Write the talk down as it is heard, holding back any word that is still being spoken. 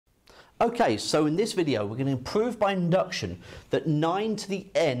Okay, so in this video we're going to prove by induction that 9 to the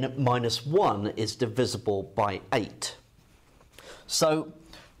n minus 1 is divisible by 8. So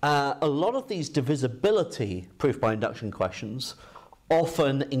a lot of these divisibility proof by induction questions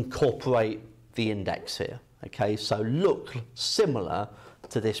often incorporate the index here. Okay, so look similar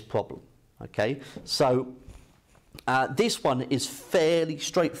to this problem. Okay, so this one is fairly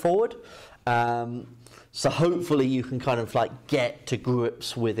straightforward. So hopefully you can kind of like get to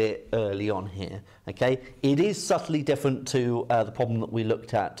grips with it early on here. Okay, it is subtly different to the problem that we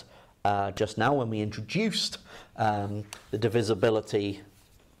looked at just now when we introduced the divisibility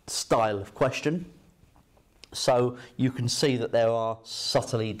style of question. So you can see that there are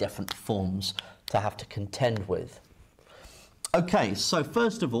subtly different forms to have to contend with. Okay, so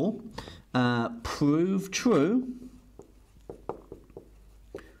first of all, prove true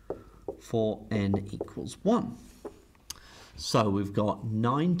for n equals 1. So we've got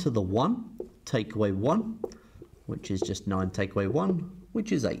 9 to the 1, take away 1, which is just 9 take away 1,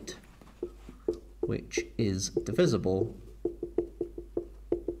 which is 8, which is divisible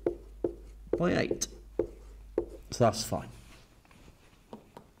by 8. So that's fine.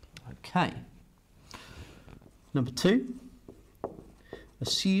 Okay. Number 2,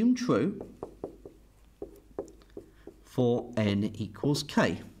 assume true for n equals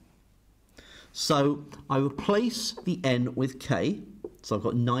k. So I replace the n with k, so I've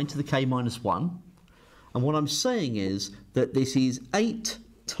got 9 to the k minus 1, and what I'm saying is that this is 8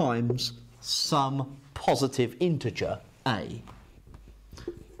 times some positive integer a.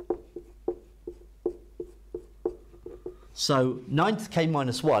 So 9 to the k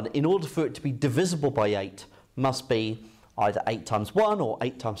minus 1, in order for it to be divisible by 8, must be either 8 times 1, or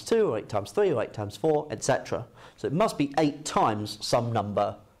 8 times 2, or 8 times 3, or 8 times 4, etc. So it must be 8 times some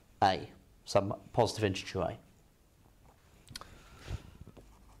number a, some positive integer a.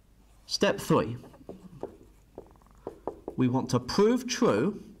 Step 3. We want to prove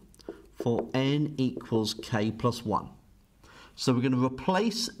true for n equals k plus 1. So we're going to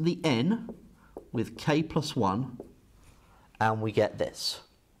replace the n with k plus 1, and we get this.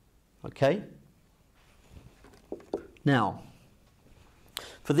 Okay? Now,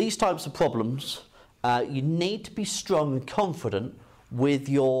 for these types of problems, you need to be strong and confident with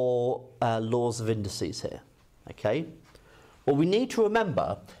your laws of indices here. Okay? What we need to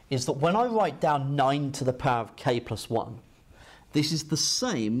remember is that when I write down 9 to the power of k plus 1, this is the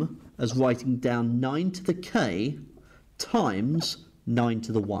same as writing down 9 to the k times 9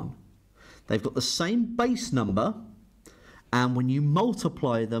 to the 1. They've got the same base number, and when you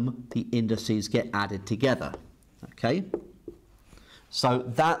multiply them, the indices get added together. Okay? So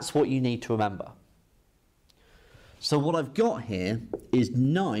that's what you need to remember. So what I've got here is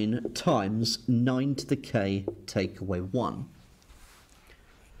 9 times 9 to the k take away 1.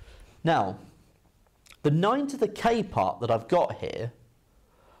 Now, the 9 to the k part that I've got here,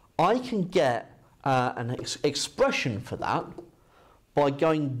 I can get an expression for that by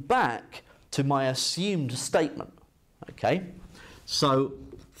going back to my assumed statement. Okay? So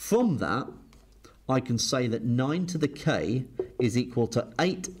from that, I can say that 9 to the k is equal to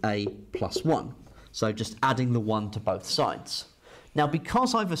 8a plus 1. So just adding the 1 to both sides. Now,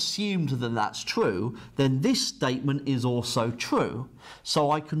 because I've assumed that that's true, then this statement is also true. So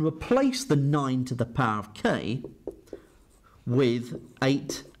I can replace the 9 to the power of k with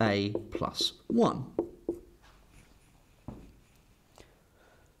 8a plus 1.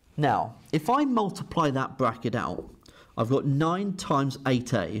 Now, if I multiply that bracket out, I've got 9 times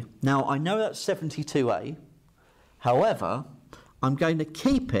 8a. Now, I know that's 72a. However, I'm going to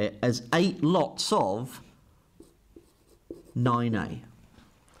keep it as 8 lots of 9a.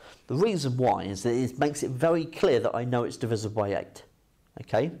 The reason why is that it makes it very clear that I know it's divisible by 8.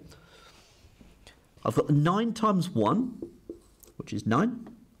 Okay? I've got the 9 times 1, which is 9,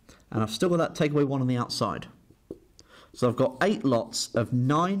 and I've still got that take away 1 on the outside. So I've got 8 lots of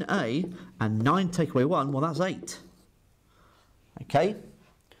 9a, and 9 take away 1, well, that's 8. Okay?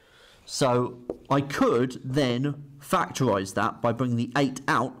 So I could then factorise that by bringing the 8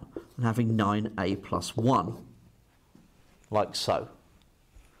 out and having 9a plus 1, like so,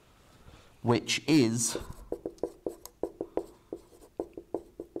 which is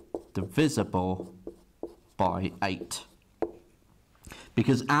divisible by 8.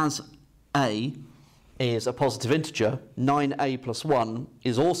 Because as a is a positive integer, 9a plus 1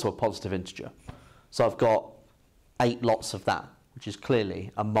 is also a positive integer. So I've got 8 lots of that, which is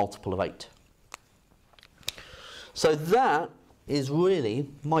clearly a multiple of 8. So that is really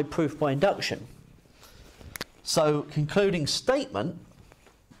my proof by induction. So concluding statement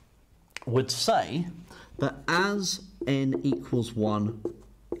would say that as n equals 1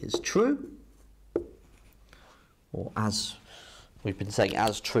 is true, or as we've been saying,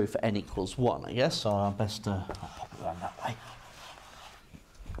 as true for n equals 1, I guess, so I'll best I'll pop it around that way.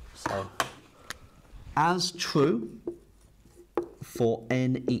 So, as true for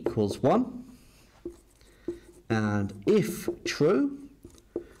n equals 1, and if true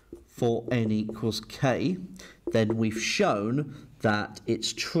for n equals k, then we've shown that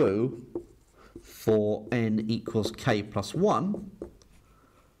it's true for n equals k plus 1,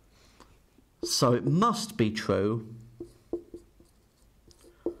 so it must be true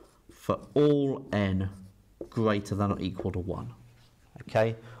for all n greater than or equal to 1,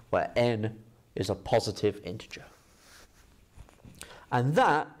 okay, where n is a positive integer. And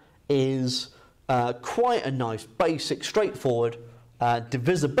that is quite a nice, basic, straightforward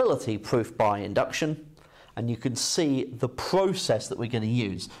divisibility proof by induction. And you can see the process that we're going to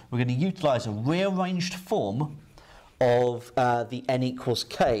use. We're going to utilise a rearranged form of the n equals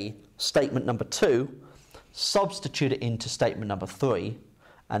k statement number 2, substitute it into statement number 3,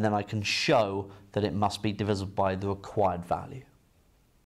 and then I can show that it must be divisible by the required value.